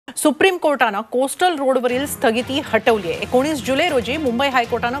Supreme कोर्टानं coastal रोडवरील स्थगिती हटवली आहे। 19 जुलै रोजी मुंबई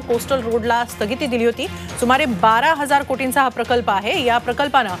हायकोर्टानं कोस्टल रोडला स्थगिती दिली होती। सुमारे 12,000 कोटींचा हा प्रकल्प आहे। या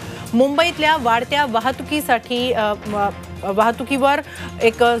प्रकल्पानं मुंबईतल्या वाढत्या वाहतुकीवर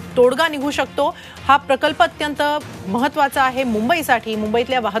एक तोडगा निघू शकतो। हा प्रकल्प अत्यंत महत्त्वाचा आहे मुंबईसाठी,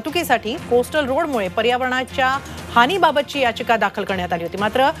 मुंबईतल्या वाहतुकीसाठी। कोस्टल रोडमुळे पर्यावरणाच्या हानीबाबतची याचिका दाखल करण्यात आली होती।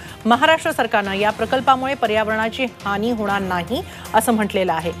 मात्र महाराष्ट्र सरकारनं या प्रकल्पामुळे पर्यावरणाची हानी होणार नाही असं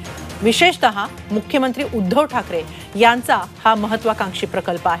म्हटलेलं आहे। विशेषतः मुख्यमंत्री उद्धव ठाकरे यांचा हा महत्त्वाकांक्षी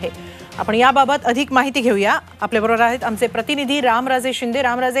प्रकल्प आहे। आपण याबाबत अधिक माहिती घेऊया। आपल्याबरोबर आहेत आमचे प्रतिनिधी रामराजे शिंदे।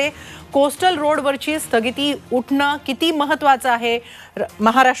 रामराजे, कोस्टल रोडवरची स्थगिती उठणं किती महत्त्वाचं आहे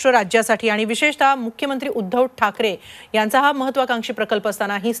महाराष्ट्र राज्यासाठी आणि विशेषतः मुख्यमंत्री उद्धव ठाकरे यांचा हा महत्त्वाकांक्षी प्रकल्प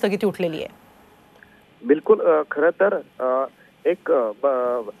असताना ही स्थगिती उठलेली आहे? बिलकुल, खरं तर एक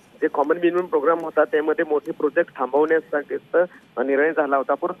जे कॉमन मिनिमम प्रोग्राम होता त्यामध्ये मोठे प्रोजेक्ट थांबवण्यासाठीच निर्णय झाला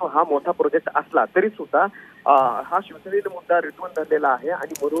होता। परंतु हा मोठा प्रोजेक्ट असला तरी सुद्धा हा शिवसेनेचा मुद्दा रिटवून धरलेला आहे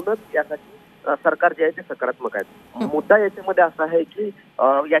आणि म्हणूनच यासाठी सरकार जे आहे ते सकारात्मक आहे। मुद्दा याच्यामध्ये असा आहे की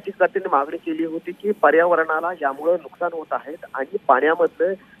याचिकाकर्त्यांनी मागणी केली होती की पर्यावरणाला यामुळे नुकसान होत आहेत आणि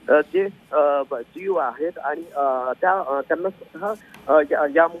पाण्यामधले जे जीव आहेत आणि त्यांना सुद्धा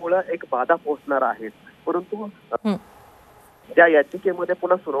यामुळे एक बाधा पोहोचणार आहे। परंतु त्या याचिकेमध्ये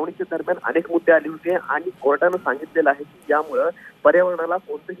पुन्हा सुनावणीच्या दरम्यान अनेक मुद्दे आले होते आणि कोर्टानं सांगितलेलं आहे की यामुळे पर्यावरणाला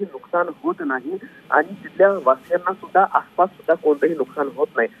कोणतेही नुकसान होत नाही आणि तिथल्या वासियांना सुद्धा आसपास सुद्धा कोणतेही नुकसान होत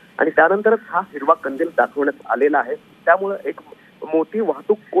नाही आणि त्यानंतरच हा हिरवा कंदील दाखवण्यात आलेला आहे। त्यामुळे एक मोठी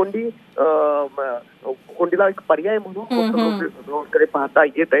वाहतूक कोंडीला एक पर्याय म्हणून रोडकडे पाहता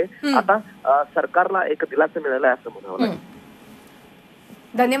येत आहे। आता सरकारला एक दिलासा मिळाला आहे असं म्हणावं लागेल।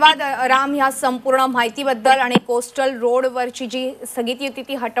 धन्यवाद राम ह्या संपूर्ण माहितीबद्दल। आणि कोस्टल रोडवरची जी स्थगिती होती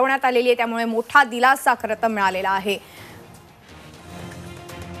ती हटवण्यात आलेली आहे, त्यामुळे मोठा दिलासा खरं तर मिळालेला आहे।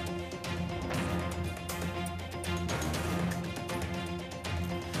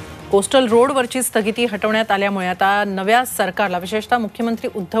 कोस्टल रोडवरची स्थगिती हटवण्यात आल्यामुळे आता नव्या सरकारला विशेषतः मुख्यमंत्री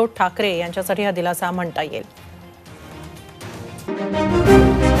उद्धव ठाकरे यांच्यासाठी हा दिलासा म्हणता येईल।